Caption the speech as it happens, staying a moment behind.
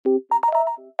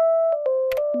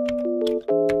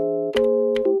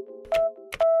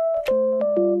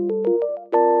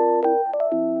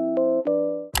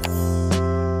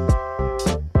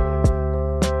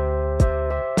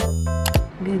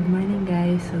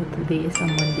today is a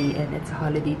Monday and it's a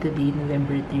holiday today,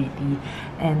 November 30.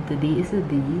 And today is the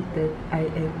day that I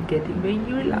am getting my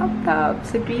new laptop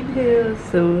sa Greenhills.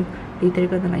 So, later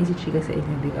ko na lang isi-chika sa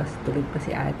inyo because tulog pa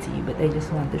si Ati. But I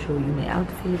just want to show you my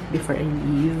outfit before I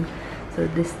leave. So,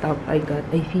 this top I got,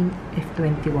 I think,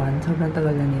 F21. Sobrang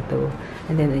tagal na nito.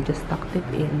 And then, I just tucked it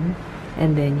in.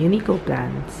 And then, Uniqlo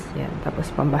plants. Yan. Tapos,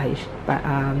 pambahay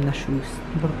na shoes.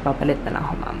 Papalit na lang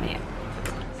ako mamaya.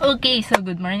 Okay, so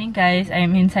good morning guys.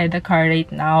 I'm inside the car right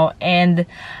now and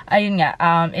ayun nga,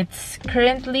 it's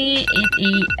currently 8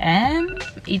 a.m.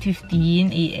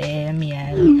 8:15 a.m.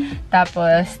 yan.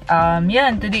 Tapos,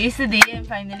 yan, today is the day I'm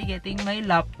finally getting my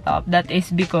laptop. That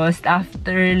is because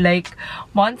after like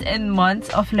months and months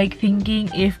of like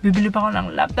thinking if bibili pa ako ng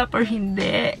laptop or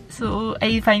hindi. So,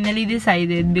 I finally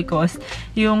decided because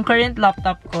yung current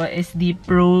laptop ko is the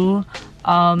Pro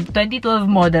 2012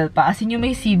 model pa. As in yung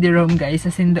may CD-ROM guys.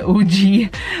 As in the OG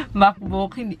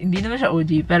Macbook. Hindi naman siya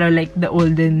OG. Pero like the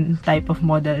olden type of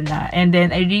model na. And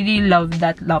then I really love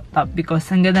that laptop because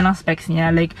ang ganda ng specs niya.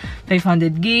 Like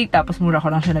 500 gig. Tapos mura ko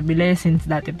lang siya nabili since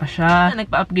dati pa siya.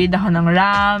 Nagpa-upgrade ako ng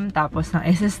RAM. Tapos ng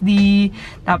SSD.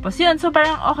 Tapos yun. So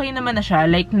parang okay naman na siya.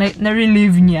 Like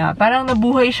na-relieve niya. Parang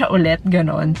nabuhay siya ulit.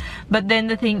 Ganon. But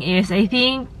then the thing is, I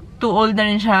think too old na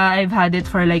rin siya. I've had it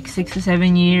for like 6 to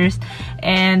 7 years.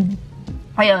 And,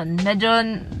 ayun, medyo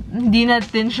hindi na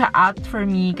din siya apt for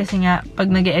me. Kasi nga, pag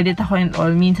nag-edit ako and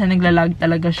all, minsan naglalag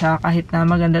talaga siya kahit na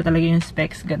maganda talaga yung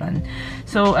specs, ganon.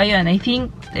 So, ayun, I think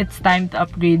it's time to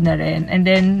upgrade na rin. And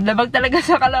then, labag talaga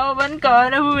sa kalooban ko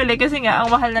na bumili. Kasi nga,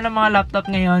 ang mahal na ng mga laptop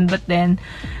ngayon. But then,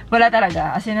 wala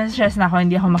talaga. As in, na-stress na ako,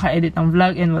 hindi ako maka-edit ng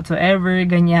vlog and whatsoever,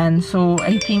 ganyan. So,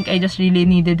 I think I just really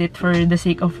needed it for the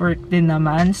sake of work din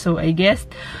naman. So, I guess,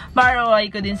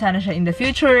 ma-ROI ko din sana siya in the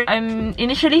future. I'm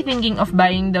initially thinking of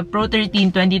buying the Pro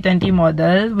 13 2020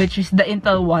 model, which is the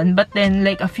Intel one. But then,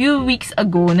 like, a few weeks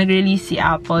ago, nag-release si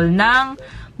Apple ng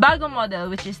bagong model,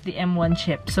 which is the M1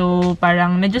 chip. So,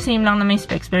 parang medyo same lang na may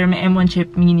specs, pero may M1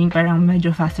 chip, meaning parang medyo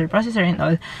faster processor and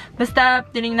all. Basta,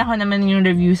 tinignan ko naman yung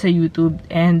review sa YouTube,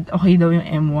 and okay daw yung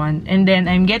M1. And then,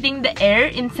 I'm getting the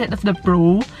Air instead of the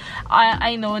Pro.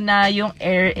 I know na yung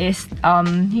Air is,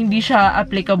 hindi siya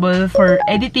applicable for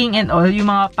editing and all, yung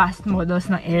mga past models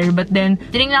ng Air. But then,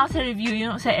 tinignan ko sa review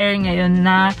yung sa Air ngayon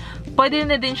na pwede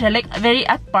na din siya, like, very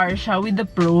at par siya with the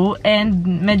Pro, and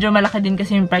medyo malaki din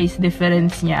kasi yung price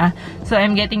difference niya. So,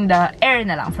 I'm getting the Air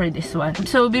na lang for this one.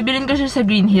 So, bibilin ko siya sa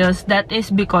Greenhills. That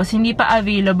is because hindi pa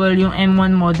available yung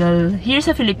M1 model here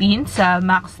sa Philippines, sa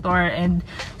Mac Store and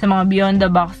sa mga Beyond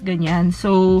the Box, ganyan.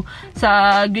 So,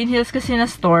 sa Greenhills kasi na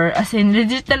store, as in,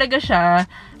 legit talaga siya.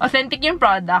 Authentic yung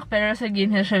product, pero sa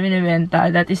Greenhills siya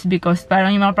binibenta. That is because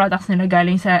parang yung mga products nila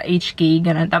galing sa HK,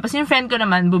 ganun. Tapos yung friend ko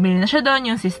naman, bumili na siya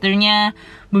doon, yung sister niya,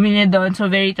 bumili na doon. So,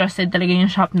 very trusted talaga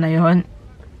yung shop na yun.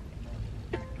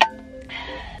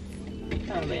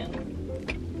 Ano ba yan?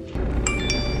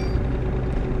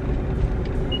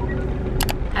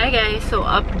 Hi guys, so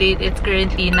update, it's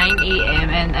currently 9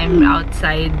 a.m. and I'm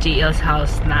outside JL's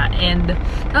house na, and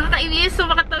nakakainis, so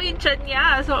makataw yung chan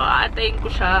niya, so aatayin ko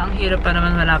siya. Ang hirap pa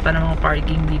naman, wala pa namang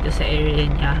parking dito sa area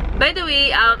niya. By the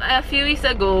way, a few weeks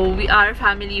ago, our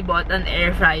family bought an air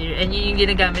fryer, and yun yung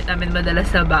ginagamit namin madalas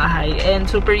sa bahay, and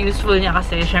super useful niya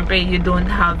kasi syempre you don't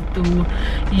have to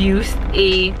use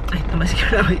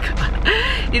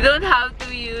you don't have to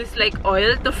use like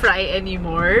oil to fry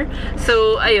anymore.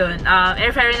 So ayun, air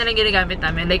fryer na lang ginagamit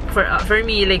namin. Like for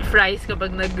me, like fries,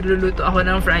 kapag nagluluto ako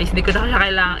ng fries, hindi ko na siya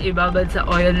kailangang ibabad sa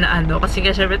oil na ano, kasi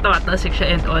nga syempre tumatalsik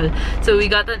siya and all. So we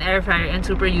got an air fryer and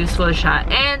super useful siya.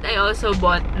 And I also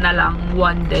bought na lang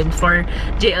one din for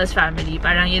JL's family.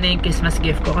 Parang yun na yung Christmas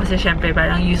gift ko, kasi syempre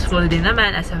parang useful din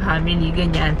naman as a family,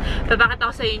 ganyan.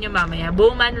 Papakita ko sa inyo mamaya.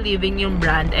 Bowman Living yung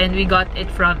brand, and we got it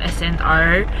from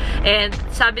SNR. And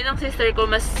sabi ng sister ko,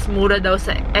 mas mura daw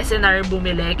sa SNR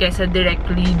bumili kaysa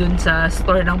directly dun sa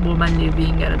store ng Bowman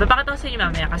Living. Papakita ko sa inyo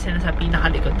mamaya kasi nasa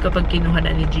pinakalikod kapag kinuha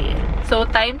na ni JL. So,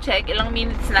 time check. Ilang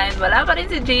minutes na yun. Wala pa rin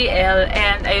si JL.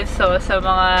 And I saw sa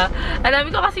mga, alam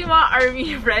ko kasi mga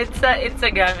army friends sa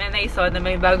Instagram, and I saw na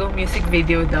may bagong music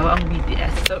video daw ang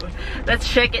BTS. So, let's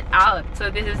check it out.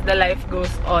 So, this is The Life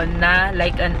Goes On na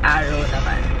Like an Arrow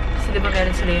naman. Kasi diba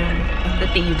meron sila yung on the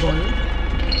table?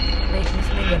 Like, mas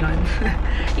may ganon.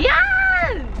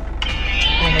 Yan!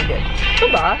 Oh my God. Ito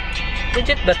ba?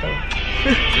 Legit ba to?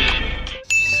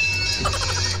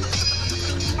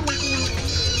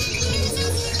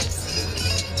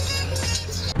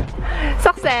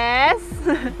 Success!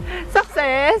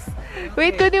 Success!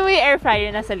 Wait, kunin mo yung air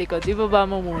fryer na sa likod. Ibaba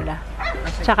mo muna.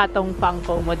 Tsaka tong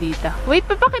pangko mo dito. Wait,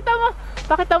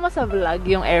 pakita mo sa vlog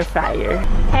yung air fryer.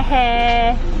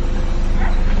 Hehe!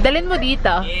 Dalhin mo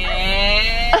dito.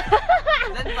 Yeah!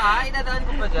 Dan ba? Inadaan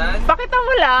ko pa dyan? Pakita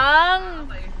mo lang.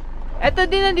 Ito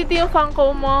din, nandito yung Funko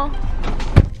mo.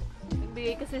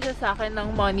 Nagbigay kasi siya sa akin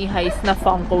ng Money Heist na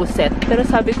Funko set. Pero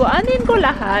sabi ko, anin ko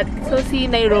lahat. So, si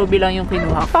Nairobi lang yung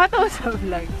kinuha. Pakita mo sa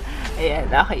vlog. Ayan,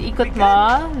 okay. Ikot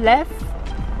mo. Left.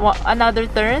 Another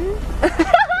turn.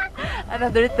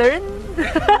 Another turn.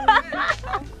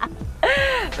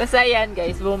 Basta yan,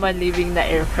 guys. Woman living na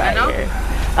air fryer. Ano?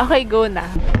 Okay, go na.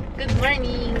 Good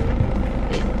morning.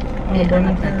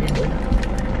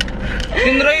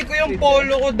 Tinry ko yung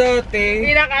polo ko dati.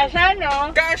 Hindi na kasha,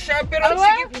 no? Kasha, pero ang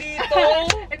sikip dito.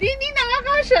 Hindi na nga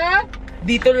kasha.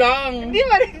 Dito lang. Hindi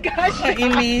mo rin kasha.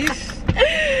 Inis.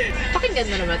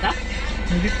 Pakinggan mo na ba ito?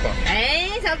 Hindi pa.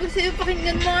 Ay, sabi ko sa'yo,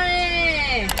 pakinggan mo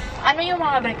eh. Ano yung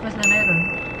mga breakfast na meron?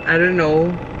 I don't know.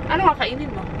 Ano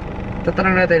kakainin mo?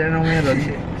 Tatanong natin anong meron.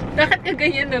 Bakit ka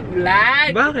ganyan na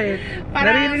vlog? Bakit?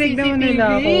 Parang naririnig naman CCTV. nila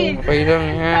ako. Okay lang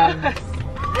yan.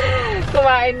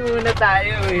 Kumain muna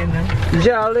tayo eh.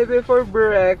 Jollibee for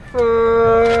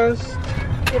breakfast.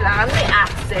 Kailangan may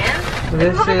accent.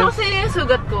 This Bakit is... kasi yung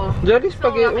sugat ko? Jolly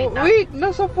spaghetti. So, wait,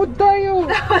 nasa food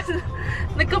tayo.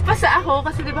 Nagkapasa ako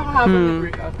kasi di ba kahapon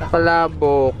nag-workout ako.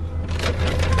 Palabok.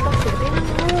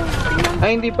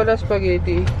 Ay, hindi pala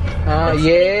spaghetti. Ah,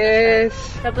 yes!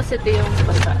 Tapos ito yung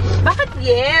pasa. Bakit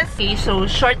yes? Okay, so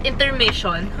short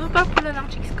intermission. Pala ng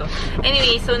chicks ko.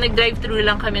 Anyway, so nag-drive-thru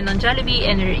lang kami ng Jollibee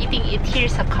and we're eating it here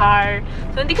sa car.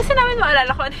 So hindi kasi namin maalala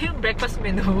kung ano yung breakfast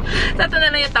menu. So ito na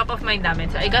lang yung top of mind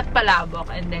namin. So I got palabok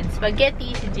and then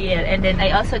spaghetti si JL and then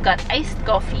I also got iced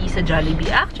coffee sa Jollibee.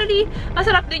 Actually,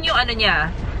 masarap din yung ano niya.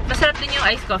 Masarap din yung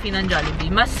iced coffee ng Jollibee.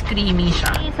 Mas creamy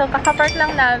siya. Okay, so kakapark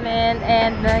lang namin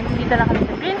and dito lang kami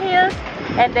sa Greenhills.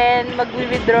 And then,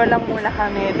 mag-withdraw lang muna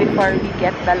kami before we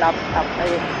get the laptop.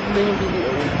 Ayun, doon yung video.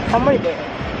 Somewhere there.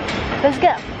 Let's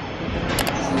go!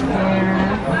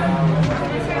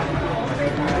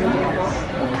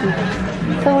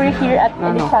 So, we're here at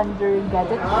Alexander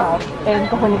Gadget Shop. And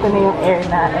kukunin ko na yung Air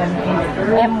na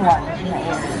M1 na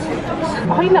Air.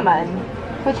 Okay naman.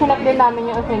 So, chinap din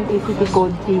namin yung authenticity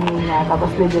code theme niya.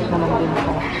 Tapos legit naman din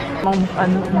siya.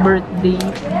 Mga birthday.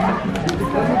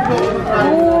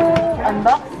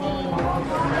 Unboxing.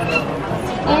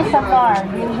 Is a car.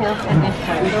 Greenhills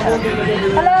edition.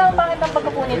 Hello, bakit ang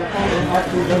pagkapunit ko?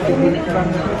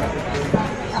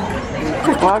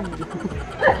 Wag.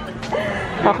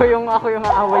 ako yung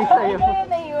aaway sa'yo. Ay,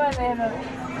 naiwan eh.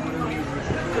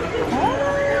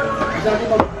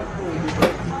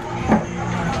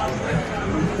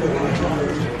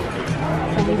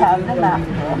 So we have the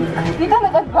Macbook. Dito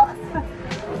nag-unbox.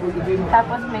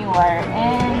 Tapos may wire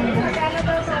and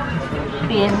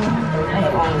pin.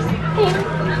 Ayun. Pin.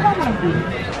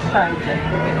 Charger.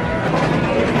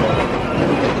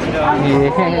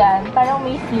 So yan, parang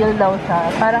may seal daw siya.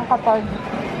 Parang kapag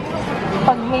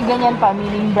may ganyan pa,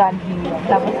 meaning brand new yan.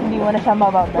 Tapos hindi mo na siya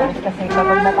mababalik kasi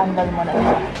kapag natanggal mo na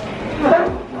siya.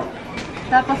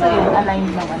 Tapos ayun,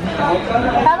 aligned naman siya.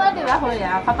 Tama diba,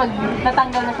 Kuya? Kapag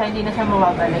natanggal na siya, hindi na siya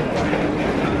mababalik.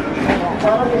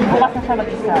 Bukas na siya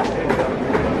mag-isa.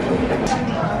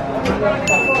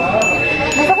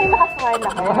 Gusto ko yung makasmile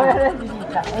ako.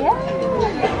 Ayan.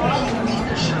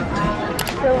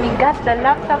 So, we got the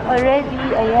laptop already.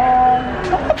 Ayan.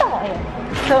 Pakita mo, ayan.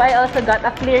 So, I also got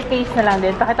a clear case na lang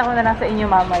din. Pakita ko na lang sa inyo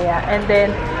mamaya. And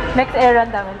then, next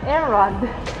errand namin. Errand.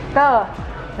 Ito.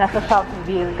 Nasa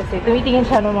Shopville. Kasi tumitingin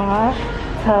siya ng mga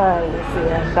toys.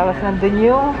 Ayan. Tapos nandun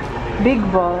yung big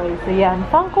boys. Ayan.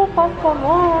 Funko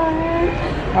more.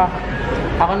 Ah,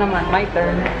 ako naman. My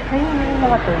turn. Ayun, yung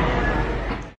mga turn.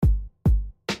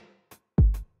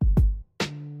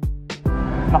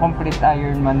 Na-complete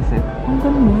Iron Man set. Ang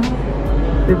ganda.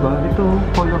 Diba? Ito,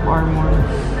 full of armor.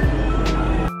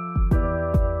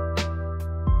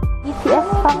 BTS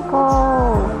Funko!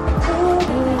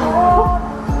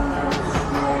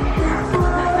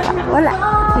 Wala.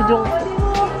 Si Jungkook.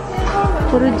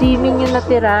 Puro Jimin yung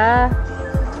natira.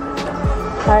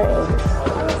 RM.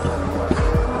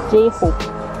 J-Hope.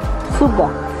 Suga.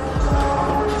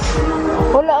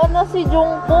 Wala na si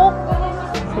Jungkook.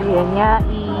 So yan nga.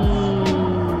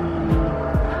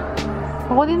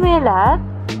 Kukunin mo yan lahat?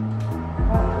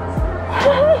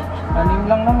 Anim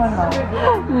lang naman ah.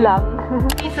 Lang.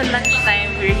 So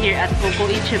lunchtime, we're here at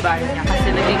Cocoy Diaries kasi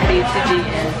nag-crave si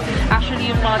JL.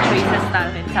 Actually, yung mga choices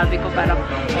namin, sabi ko parang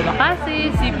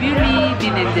omakase, sibuli,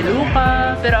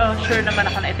 dinendeluca, pero sure naman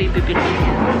ako na ito yung pipiliin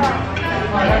niya.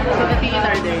 So, ito yung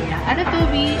order niya. Ano to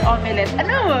be? Omelette.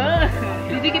 Ano ba?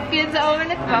 Didikit ko yan sa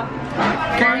omelette ba?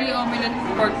 Curry omelette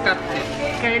pork cutlet.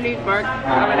 Curly pork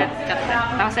omelette cutlet.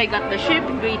 Tapos I got the shrimp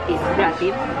gratin.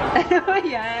 Gratin? Ano ba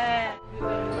yan?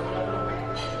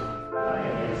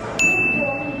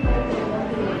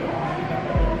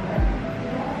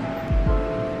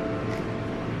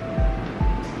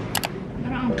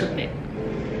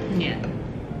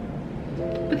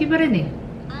 puti pa rin eh.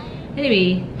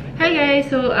 Anyway, hi guys!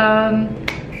 So,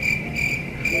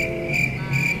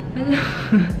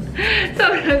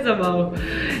 sobrang sabaw.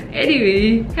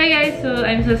 Anyway, hi guys! So,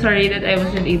 I'm so sorry that I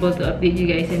wasn't able to update you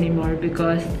guys anymore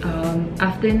because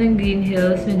after ng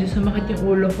Greenhills, medyo sumakit yung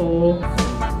ulo ko.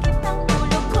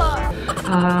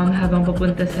 Habang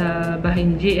papunta sa bahay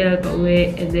ni JL,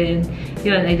 pauwi, and then,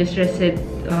 yun, I just rested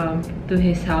to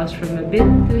his house from a bit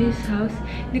to his house.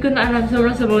 Hindi ko na alam,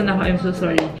 sobrang sabaw na ako, I'm so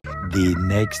sorry. The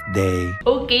next day.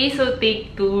 Okay, so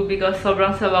take 2 because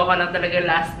sobrang sabaw ko lang talaga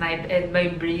last night and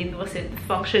my brain wasn't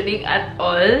functioning at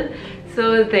all.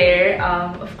 So there,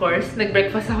 of course,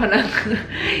 nag-breakfast ako ng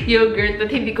yogurt but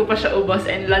hindi ko pa siya ubos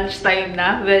and lunchtime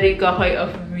na. Very cocoy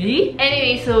of me.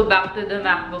 Anyway, so back to the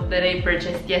MacBook that I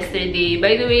purchased yesterday.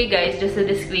 By the way, guys, just a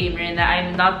disclaimer na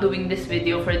I'm not doing this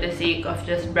video for the sake of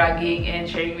just bragging and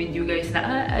sharing with you guys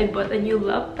na I bought a new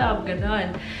laptop,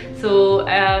 ganon. So,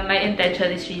 my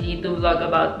intention is really to vlog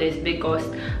about this because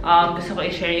gusto ko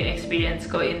i-share yung experience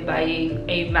ko in buying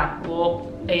a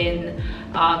MacBook in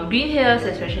Greenhills,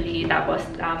 especially tapos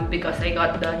because I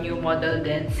got the new model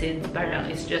then since parang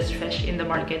it's just fresh in the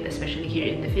market, especially here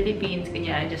in the Philippines.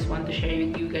 Kanya I just want to share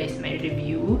with you guys my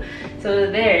review. So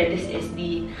there, this is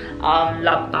the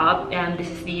laptop and this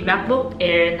is the MacBook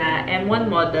Air na M1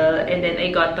 model, and then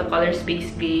I got the color space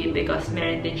gray because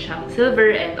meron din siyang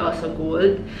silver and also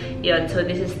gold. Yan, so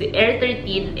this is the Air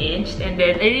 13-inch and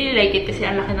then I really like it kasi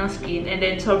ang laki ng screen, and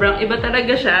then sobrang iba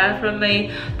talaga siya from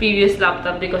my previous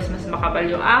laptop because mas makapal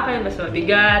yung akin, mas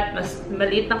mabigat, mas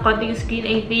maliit ng konting screen,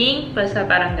 I think. Basta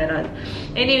parang ganon.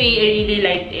 Anyway, I really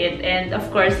liked it. And of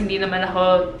course, hindi naman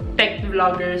ako tech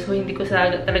vlogger, so hindi ko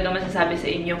talaga masasabi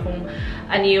sa inyo kung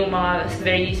ano yung mga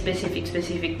very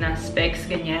specific na specs,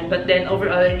 ganyan. But then,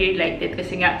 overall, I really liked it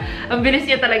kasi nga, ang bilis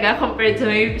niya talaga compared to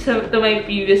my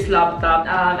previous laptop.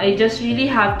 I just really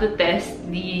have to test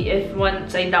if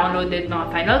once I downloaded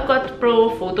mga Final Cut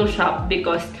Pro, Photoshop,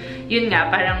 because yun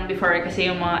nga, parang before kasi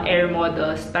yung mga Air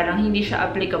models, parang hindi siya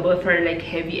applicable for like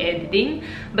heavy editing.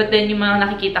 But then yung mga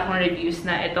nakikita kong reviews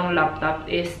na itong laptop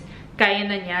is kaya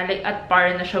na niya, like at par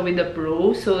na siya with the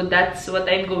Pro. So that's what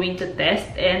I'm going to test,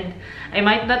 and I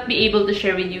might not be able to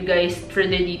share with you guys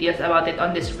further details about it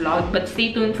on this vlog, but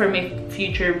stay tuned for my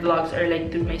future vlogs or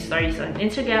like through my stories on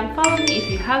Instagram. Follow me if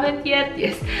you haven't yet.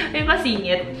 Yes, may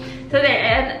pasingit. So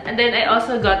there, and then I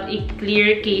also got a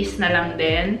clear case na lang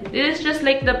din. This is just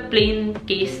like the plain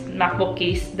case, MacBook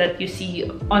case that you see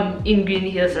in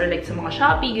Greenhills or like sa mga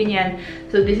Shopee, ganyan.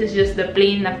 So this is just the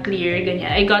plain na clear,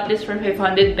 ganyan. I got this for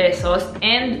 500 pesos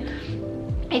and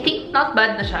I think not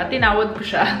bad na siya. Tinawad ko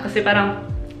siya kasi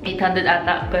parang 800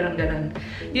 ata, parang ganun.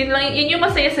 Yun yung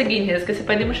masaya sa Greenhills kasi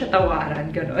pwede mo siya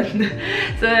tawaran, ganun.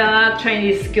 So,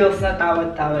 Chinese skills na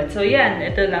tawad-tawad. So, yan.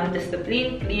 Ito lang, just the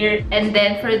plain clear. And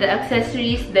then, for the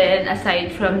accessories, then,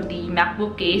 aside from the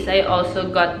MacBook case, I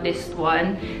also got this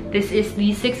one. This is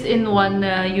the 6-in-1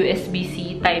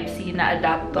 USB-C Type-C na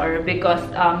adapter because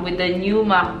with the new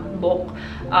MacBook,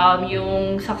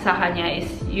 yung saksakan niya is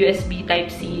USB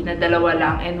Type-C na dalawa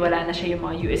lang and wala na siya yung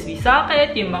mga USB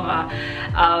socket, yung mga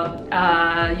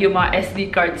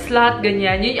SD card slot,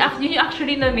 ganyan. Yun yung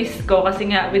actually na-miss ko kasi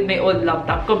nga with my old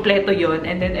laptop, kompleto yun.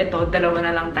 And then ito, dalawa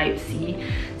na lang Type-C.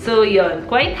 So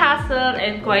yun, quite hassle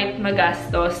and quite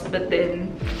magastos, but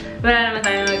then wala naman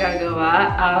tayong magagawa.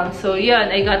 So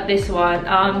yun, I got this one.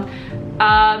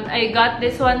 I got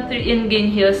this one in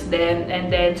Greenhills then,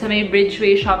 and then sa may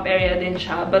Bridgeway shop area din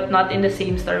siya, but not in the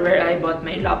same store where I bought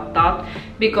my laptop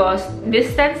because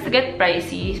this tends to get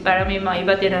pricey. Para may mga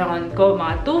iba tinanongan ko,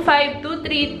 mga 2.5,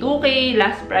 2.3, 2K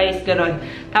last price, gano'n.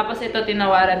 Tapos ito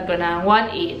tinawaran ko ng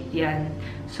 1.8, yan.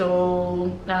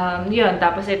 So, yun.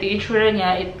 Tapos ito yung itsura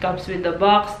niya. It comes with the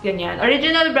box, ganyan.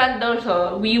 Original brand daw,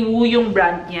 so Wii yung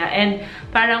brand niya. And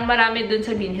parang marami dun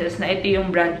sa Greenhills na ito yung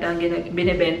brand na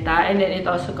binibenta. And then it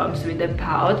also comes with a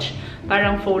pouch.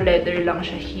 Parang faux leather lang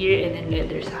siya here and then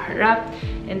leather sa harap.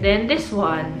 And then this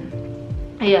one,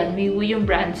 ayan, Wii yung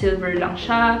brand. Silver lang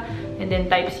siya. And then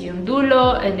Type-C yung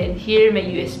dulo. And then here, may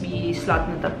USB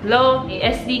slot na tatlo. May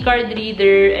SD card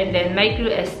reader. And then micro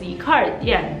SD card.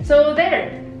 Yan. So,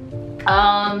 there.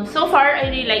 So far, I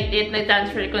really liked it.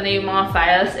 Nag-transfer ko na yung mga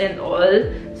files and all.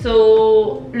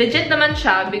 So, legit naman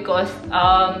siya because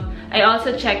I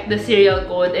also checked the serial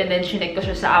code and then chinek ko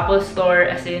siya sa Apple Store.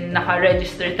 As in,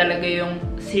 naka-register talaga yung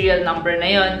serial number na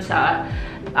yon sa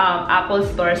Apple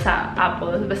Store, sa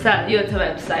Apple. Basta yun, sa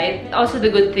website. Also, the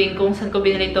good thing kung saan ko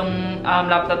binili itong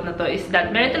laptop na to is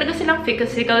that meron talaga silang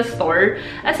physical store.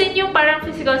 As in, yung parang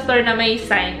physical store na may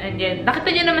sign. And then,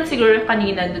 nakita nyo naman siguro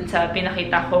kanina dun sa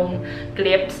pinakita kong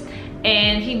clips.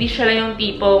 And hindi siya lang yung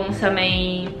tipong sa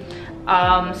may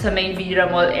sa may Vira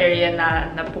Mall area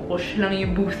na napupush lang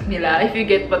yung booth nila. If you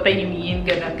get what I mean,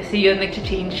 ganun. Kasi yun,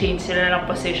 nag-change sila ng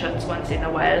positions once in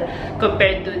a while.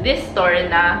 Compared to this store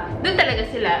na, dun talaga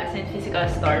sila, as in physical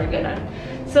store, ganun.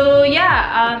 So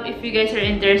yeah, if you guys are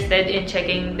interested in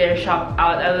checking their shop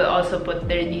out, I will also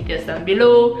put their details down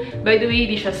below. By the way,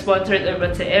 di siya sponsored or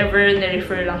whatsoever.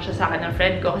 Na-refer lang siya sa akin ng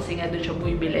friend ko kasi nga doon siya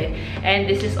bumibili. And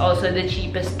this is also the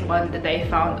cheapest one that I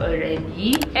found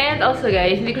already. And also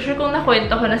guys, hindi ko sure kung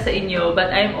nakwento ko na sa inyo,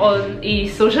 but I'm on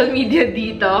a social media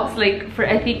detox. Like for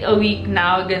I think a week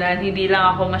now, ganun. Hindi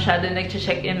lang ako masyado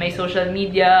nag-check in my social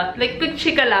media. Like quick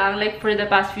chika lang, like for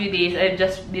the past few days, I've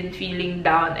just been feeling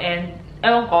down and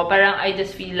ewan ko, parang I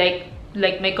just feel like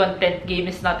my content game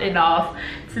is not enough.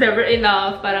 It's never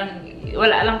enough. Parang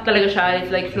wala lang talaga siya.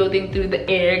 It's like floating through the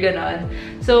air, ganon.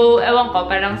 So, ewan ko,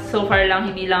 parang so far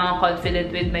lang, hindi lang ako confident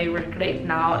with my work right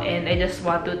now. And I just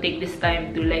want to take this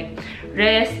time to like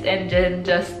rest and then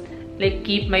just like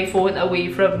keep my phone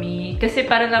away from me. Kasi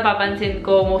parang napapansin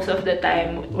ko most of the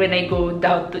time when I go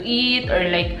down to eat or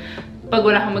like pag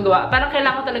wala kang magawa, parang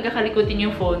kailangan ko talaga kalikutin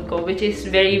yung phone ko, which is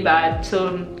very bad.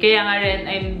 So, kaya nga rin,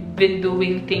 I've been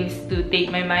doing things to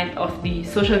take my mind off the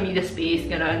social media space,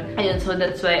 gano'n. Ayun, so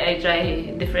that's why I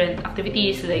try different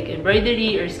activities like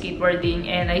embroidery or skateboarding,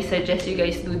 and I suggest you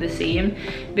guys do the same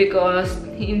because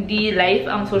hindi life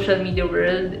ang social media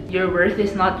world. Your worth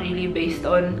is not really based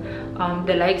on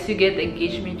the likes you get, the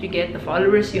engagement you get, the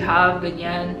followers you have,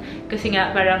 ganyan. Kasi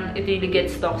nga, parang it really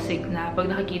gets toxic na pag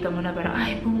nakikita mo na parang,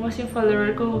 ay, bumuwas yung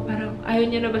follower ko, parang ayaw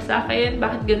niya na ba sa akin?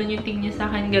 Bakit ganun yung tingin niya sa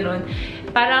akin? Ganun.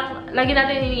 Parang, lagi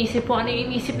natin iniisip kung ano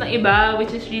yung iniisip ng iba,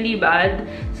 which is really bad.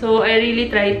 So, I really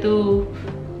try to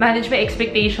manage my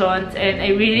expectations and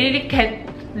I really can't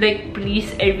like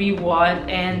please everyone,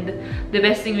 and the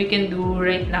best thing we can do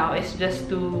right now is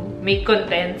just to make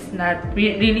contents that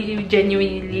we really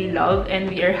genuinely love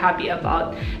and we are happy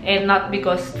about, and not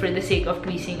because for the sake of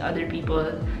pleasing other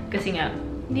people. Kasi nga,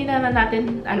 hindi naman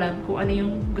natin alam kung ano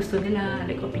yung gusto nila,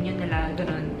 like opinion nila,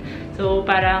 ganun. So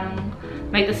parang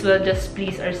might as well just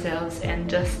please ourselves and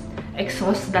just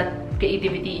exhaust that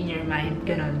creativity in your mind,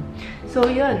 ganun. So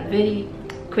yun, very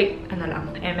quick, ano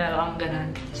lang, ML lang, ganun.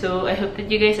 So, I hope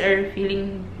that you guys are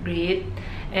feeling great.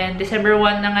 And December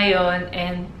 1 na ngayon,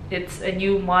 and it's a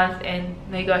new month, and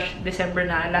my gosh, December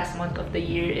na, last month of the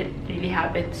year. It really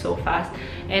happened so fast.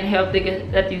 And I hope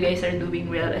that you guys are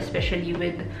doing well, especially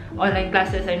with online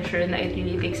classes. I'm sure na it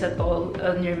really takes a toll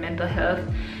on your mental health.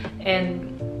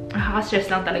 And nakaka-stress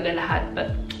lang talaga lahat,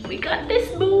 but we got this,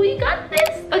 boo! We got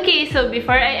this! Okay, so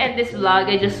before I end this vlog,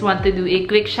 I just want to do a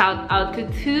quick shout out to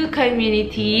two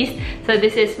communities. So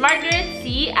this is Margaret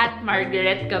C at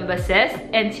Margaret Cabases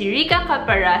and si Rika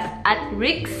Caparas at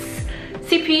Rix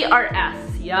CPRS.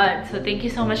 Yan. So thank you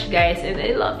so much guys, and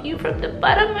I love you from the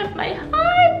bottom of my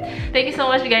heart. Thank you so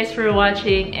much guys for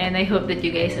watching, and I hope that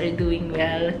you guys are doing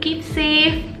well. Keep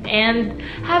safe and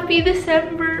happy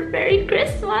December. Merry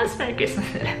Christmas. Merry Christmas.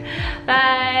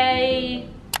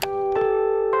 Bye.